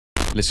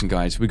Listen,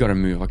 guys, we gotta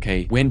move,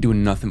 okay? We ain't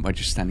doing nothing by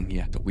just standing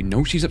here. We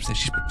know she's upstairs.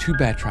 She's put 2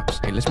 bear traps.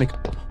 Okay, let's make...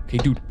 Okay,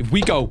 dude, if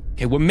we go...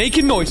 Okay, we're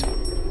making noise.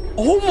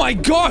 Oh my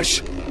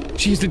gosh!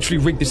 She's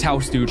literally rigged this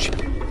house, dude.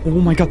 Oh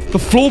my god, the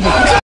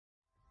floorboard.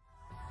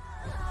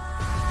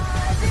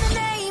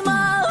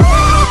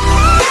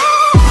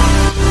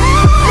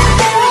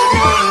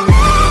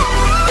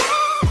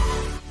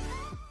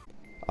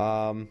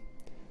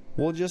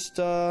 We'll just,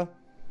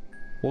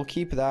 we'll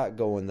keep that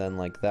going then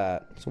like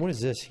that. So what is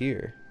this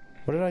here?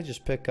 What did I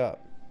just pick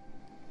up?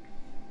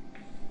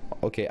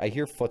 Okay, I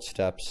hear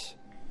footsteps.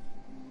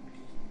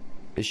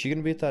 Is she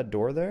gonna be at that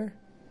door there?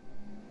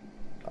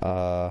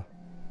 Okay,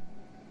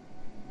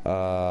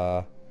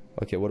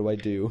 what do I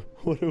do?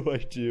 What do I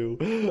do?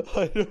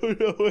 I don't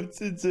know what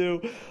to do.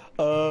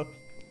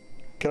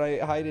 Can I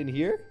hide in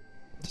here?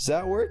 Does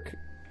that work?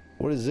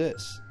 What is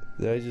this?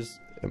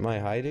 Am I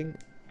hiding?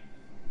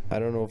 I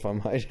don't know if I'm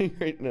hiding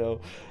right now.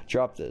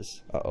 Drop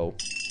this. Uh-oh.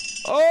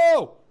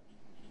 Oh!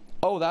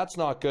 Oh, that's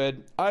not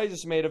good. I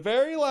just made a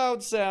very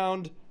loud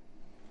sound.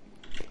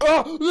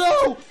 Oh,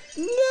 no!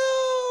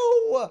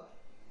 No!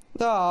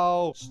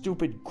 No!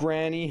 Stupid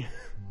granny.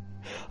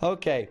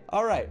 Okay,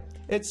 alright.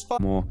 It's fine.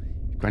 More.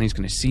 Granny's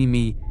gonna see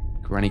me.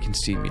 Granny can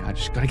see me. I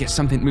just gotta get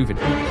something moving.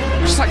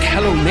 Just like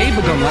hello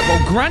neighbor going like,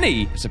 well,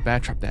 Granny! There's a bear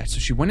trap there. So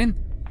she went in.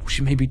 Oh,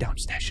 she may be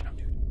downstairs, you know,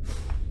 dude.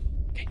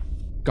 Okay.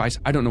 Guys,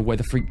 I don't know where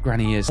the freak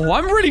Granny is. Oh,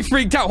 I'm really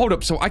freaked out. Hold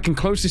up. So I can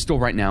close this door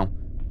right now.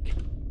 Okay.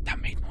 That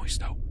made noise,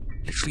 though.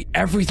 Literally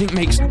everything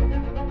makes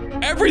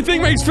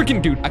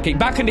freaking... Dude, okay,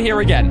 back into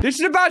here again. This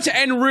is about to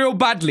end real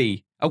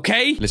badly.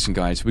 Okay? Listen,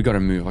 guys, we gotta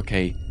move,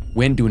 okay?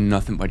 We ain't doing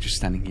nothing by just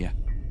standing here.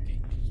 Okay,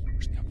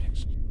 where's the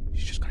objects?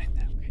 She's just gone in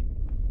there, okay?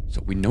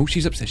 So we know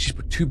she's upstairs. She's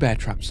put 2 bear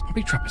traps.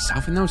 Probably trap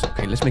herself in those.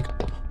 Okay, let's make...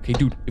 Okay,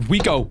 dude, if we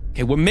go...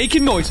 Okay, we're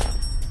making noise.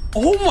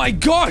 Oh my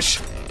gosh!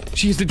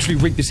 She has literally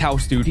rigged this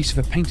house, dude. Piece of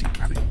a painting.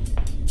 Grab it.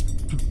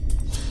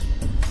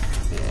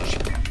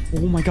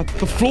 Oh my god,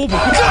 the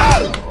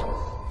floorboard.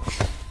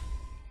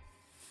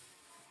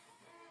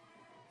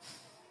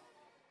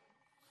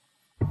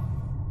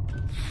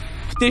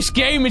 This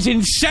game is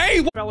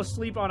insane! Fell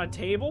asleep on a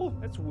table?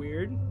 That's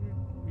weird.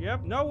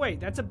 Yep. No, wait.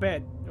 That's a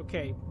bed.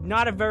 Okay.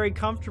 Not a very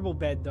comfortable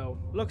bed, though.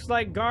 Looks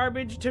like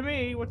garbage to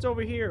me. What's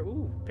over here?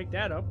 Ooh, pick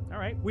that up. All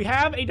right. We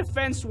have a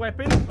defense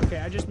weapon. Okay,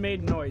 I just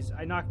made noise.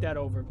 I knocked that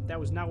over. That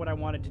was not what I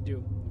wanted to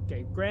do.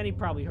 Okay, Granny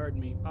probably heard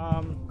me.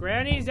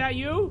 Granny, is that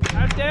you?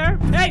 Out there?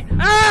 Hey!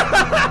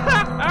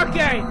 Ah!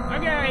 Okay.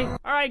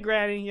 All right,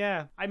 Granny.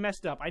 Yeah, I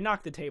messed up. I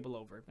knocked the table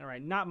over. All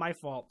right, not my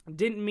fault.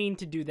 Didn't mean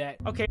to do that.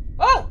 Okay.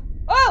 Oh!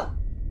 Oh!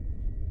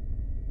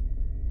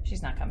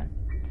 She's not coming.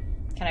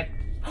 Can I...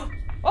 Oh!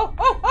 Oh!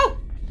 Oh!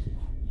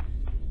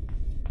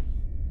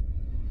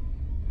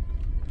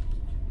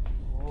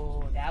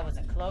 Oh, that was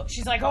a close...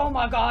 She's like, oh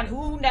my god,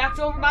 who knocked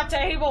over my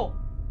table?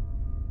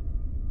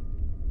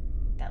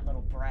 That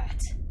little brat.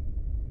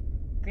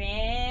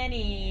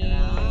 Granny.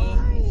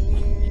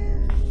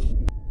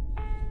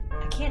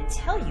 I can't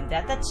tell you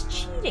that. That's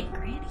cheating,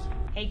 Granny.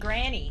 Hey,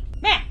 Granny.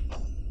 Meh!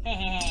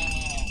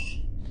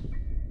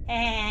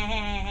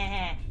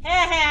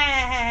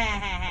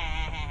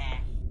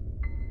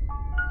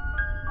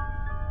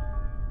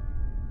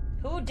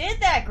 Who did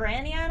that,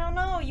 Granny? I don't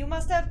know. You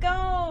must have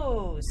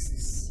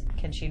ghosts.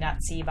 Can she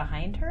not see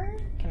behind her?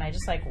 Can I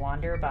just, like,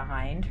 wander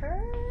behind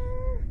her?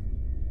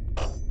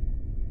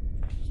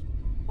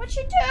 What'd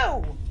she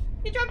do?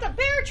 You dropped a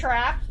bear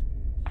trap?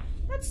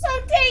 That's so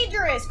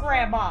dangerous,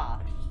 Grandma.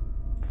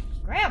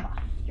 Grandma,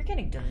 you're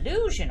getting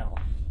delusional.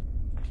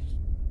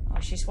 Oh,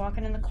 she's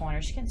walking in the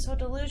corner. She's getting so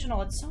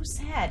delusional. It's so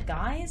sad,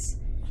 guys.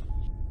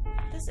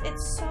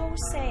 It's so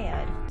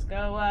sad. Let's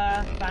go,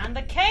 find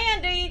the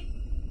candy.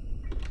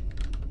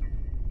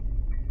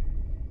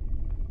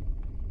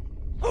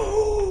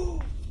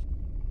 Oh!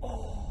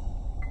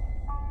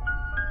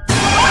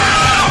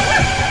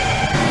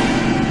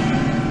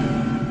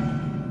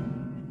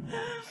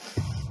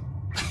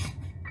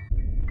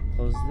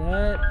 Close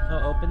that.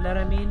 Oh, open that,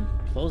 I mean.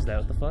 Close that.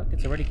 What the fuck?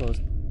 It's already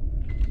closed.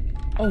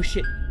 Oh,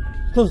 shit.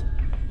 Close.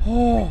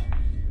 Oh.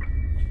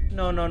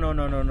 No.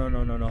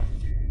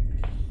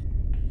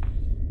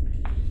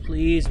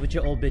 Please, with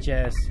your old bitch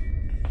ass.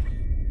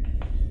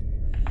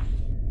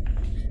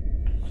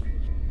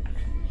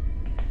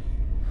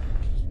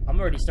 I'm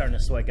already starting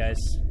to sweat, guys.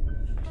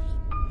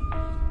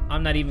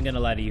 I'm not even gonna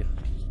lie to you.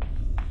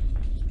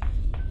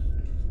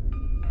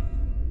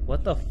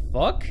 What the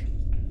fuck?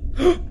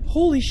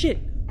 Holy shit!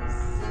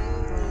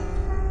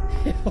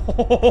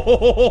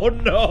 Oh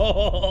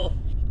no!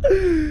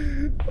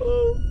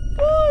 Oh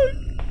fuck!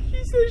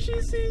 She says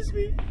she sees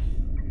me.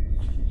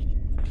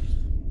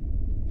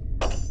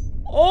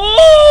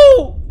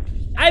 Oh!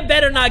 I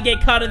better not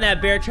get caught in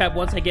that bear trap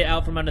once I get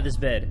out from under this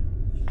bed.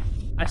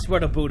 I swear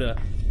to Buddha.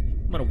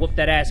 I'm gonna whoop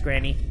that ass,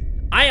 Granny.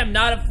 I am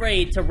not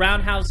afraid to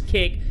roundhouse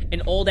kick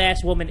an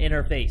old-ass woman in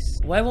her face.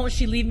 Why won't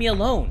she leave me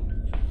alone?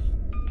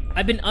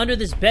 I've been under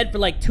this bed for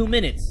like 2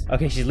 minutes.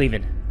 Okay, she's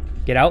leaving.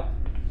 Get out.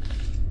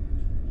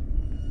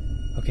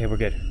 Okay, we're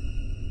good.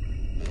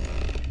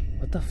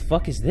 What the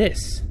fuck is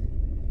this?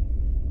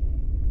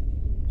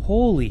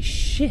 Holy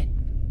shit.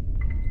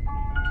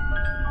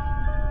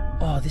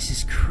 Oh, this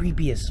is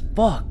creepy as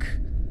fuck.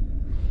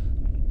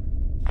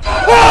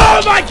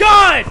 Oh my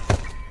god!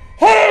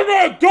 Oh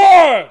my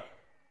god!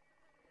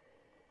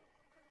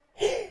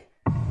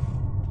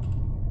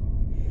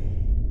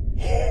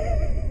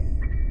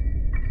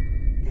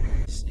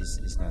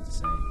 It's not the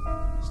same.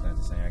 It's not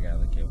the same. I gotta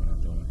look at what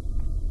I'm doing.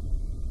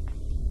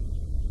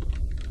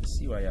 Let's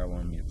see why y'all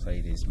want me to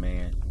play this,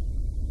 man.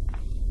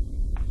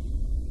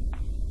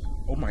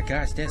 Oh my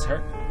gosh, that's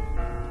her.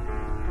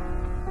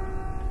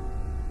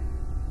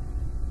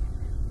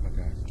 Oh my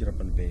gosh, get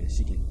up on the bed.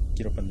 She can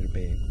get up under the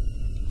bed.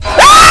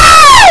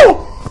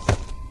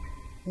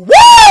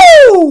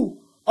 Woo!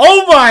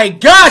 Oh my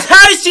gosh,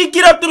 how did she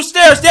get up them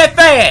stairs that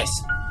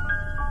fast?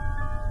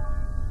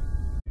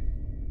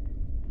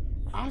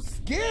 I'm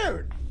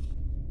scared.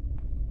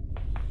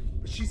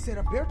 She set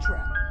a bear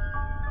trap.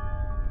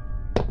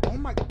 Oh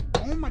my,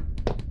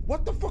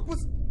 what the fuck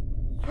was...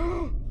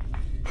 Oh!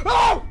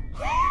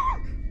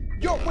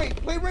 Yo, wait,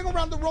 play Ring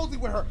Around the Rosie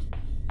with her.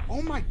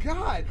 Oh my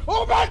god.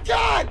 Oh my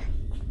god!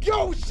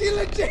 Yo, she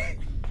legit...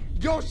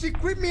 Yo, she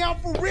creeped me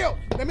out for real.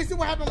 Let me see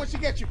what happens when she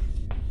gets you.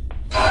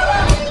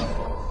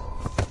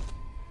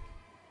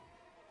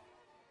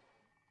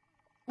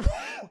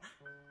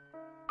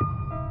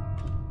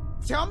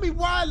 Tell me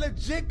why I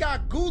legit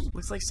got goose.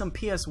 Looks like some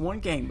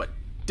PS1 game, but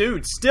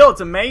dude, still,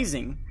 it's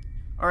amazing.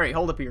 Alright,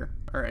 hold up here.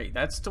 Alright,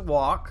 that's to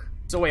walk.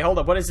 So wait, hold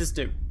up, what does this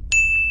do?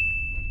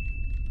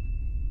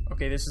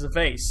 Okay, this is a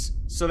vase.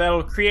 So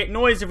that'll create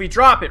noise if we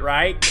drop it,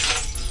 right?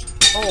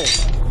 Oh.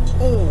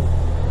 Oh.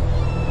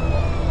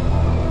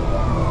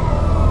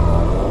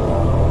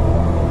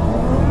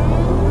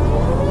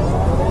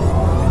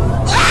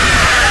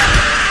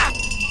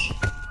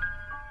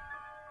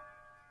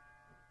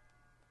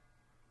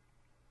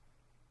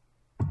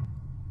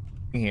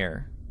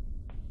 Here.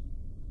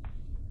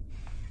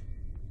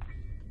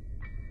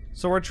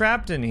 So we're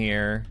trapped in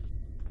here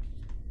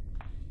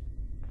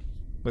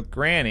with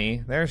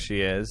Granny. There she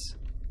is.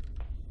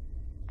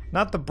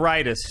 Not the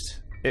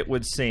brightest, it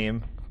would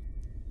seem.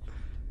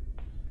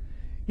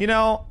 You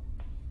know,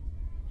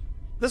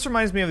 this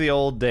reminds me of the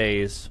old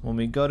days when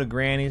we'd go to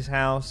Granny's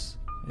house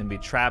and be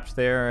trapped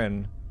there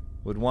and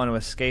would want to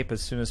escape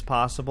as soon as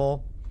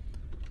possible.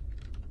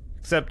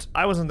 Except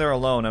I wasn't there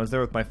alone, I was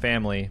there with my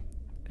family.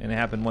 And it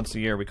happened once a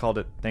year. We called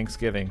it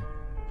Thanksgiving.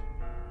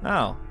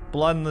 Oh,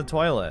 blood in the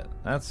toilet.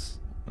 That's...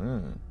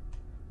 blood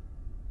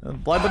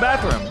in the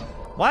bathroom.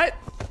 What?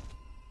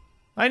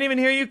 I didn't even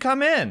hear you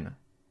come in.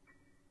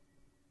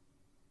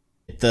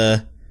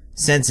 The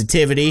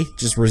sensitivity,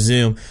 just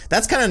resume.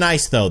 That's kind of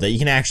nice, though, that you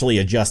can actually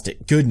adjust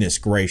it. Goodness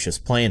gracious,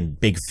 playing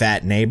Big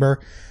Fat Neighbor,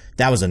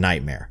 that was a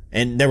nightmare.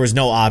 And there was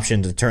no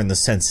option to turn the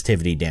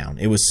sensitivity down.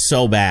 It was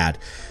so bad.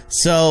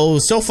 So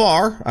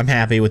far, I'm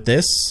happy with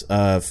this.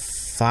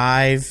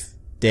 5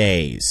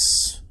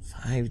 days.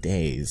 5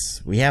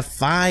 days. We have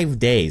 5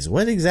 days.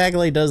 What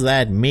exactly does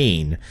that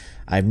mean?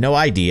 I have no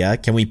idea.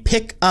 Can we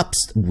pick up...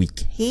 We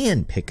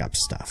can pick up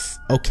stuff.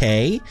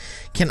 Okay.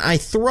 Can I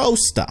throw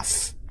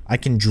stuff? I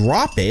can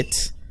drop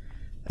it.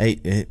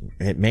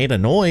 It made a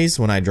noise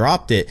when I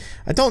dropped it.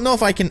 I don't know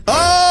if I can...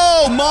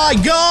 Oh my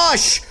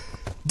gosh!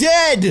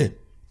 Dead!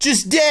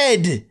 Just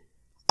dead!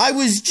 I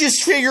was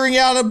just figuring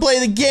out how to play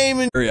the game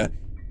and... I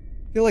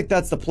feel like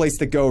that's the place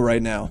to go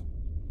right now.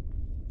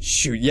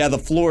 Shoot, yeah, the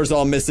floor's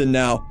all missing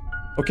now.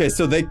 Okay,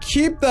 so they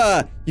keep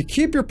you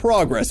keep your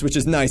progress, which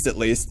is nice at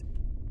least.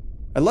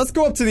 And let's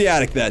go up to the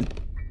attic then.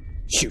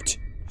 Shoot.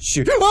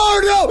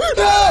 Oh no!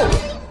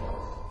 No!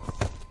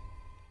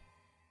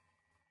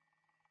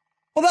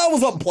 Well, that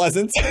was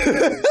unpleasant.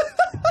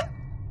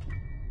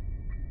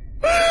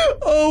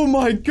 Oh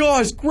my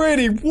gosh,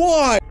 Granny,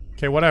 why?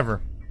 Okay,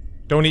 whatever.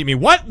 Don't eat me.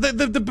 What?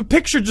 The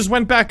picture just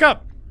went back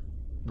up.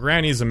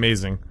 Granny's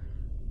amazing.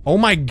 Oh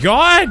my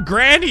god,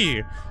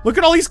 Granny! Look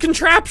at all these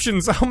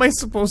contraptions! How am I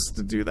supposed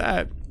to do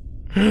that?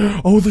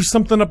 Oh, there's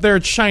something up there,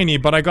 it's shiny,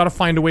 but I gotta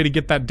find a way to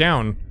get that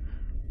down.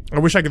 I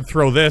wish I could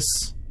throw this.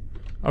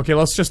 Okay,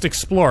 let's just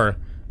explore.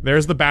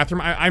 There's the bathroom.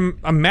 I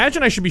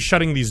imagine I should be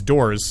shutting these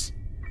doors.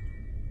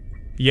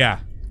 Yeah,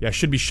 I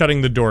should be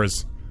shutting the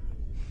doors.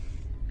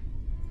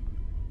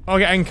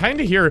 Okay, I can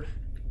kinda hear...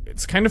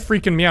 It's kinda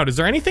freaking me out. Is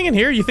there anything in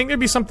here? You think there'd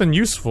be something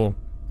useful?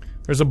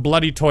 There's a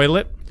bloody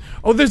toilet.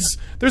 Oh, there's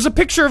a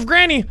picture of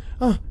Granny!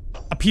 Oh,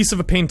 a piece of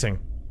a painting.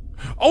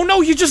 Oh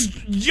no, you just...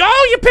 Yo,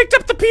 you picked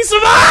up the piece of...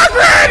 Ah,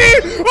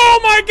 Granny! Oh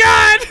my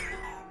god!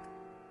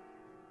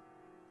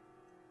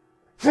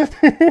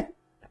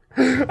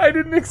 I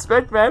didn't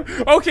expect that.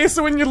 Okay,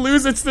 so when you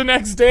lose, it's the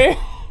next day.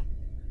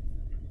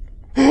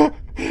 I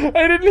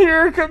didn't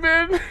hear her come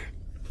in.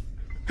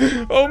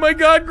 Oh my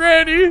god,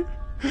 Granny!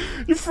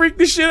 You freaked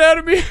the shit out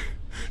of me.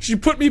 She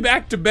put me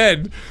back to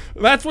bed.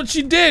 That's what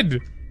she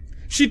did.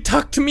 She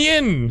tucked me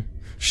in.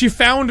 She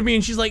found me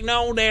and she's like,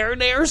 no,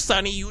 there,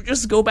 Sonny, you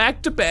just go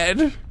back to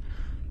bed.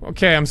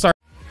 Okay, I'm sorry.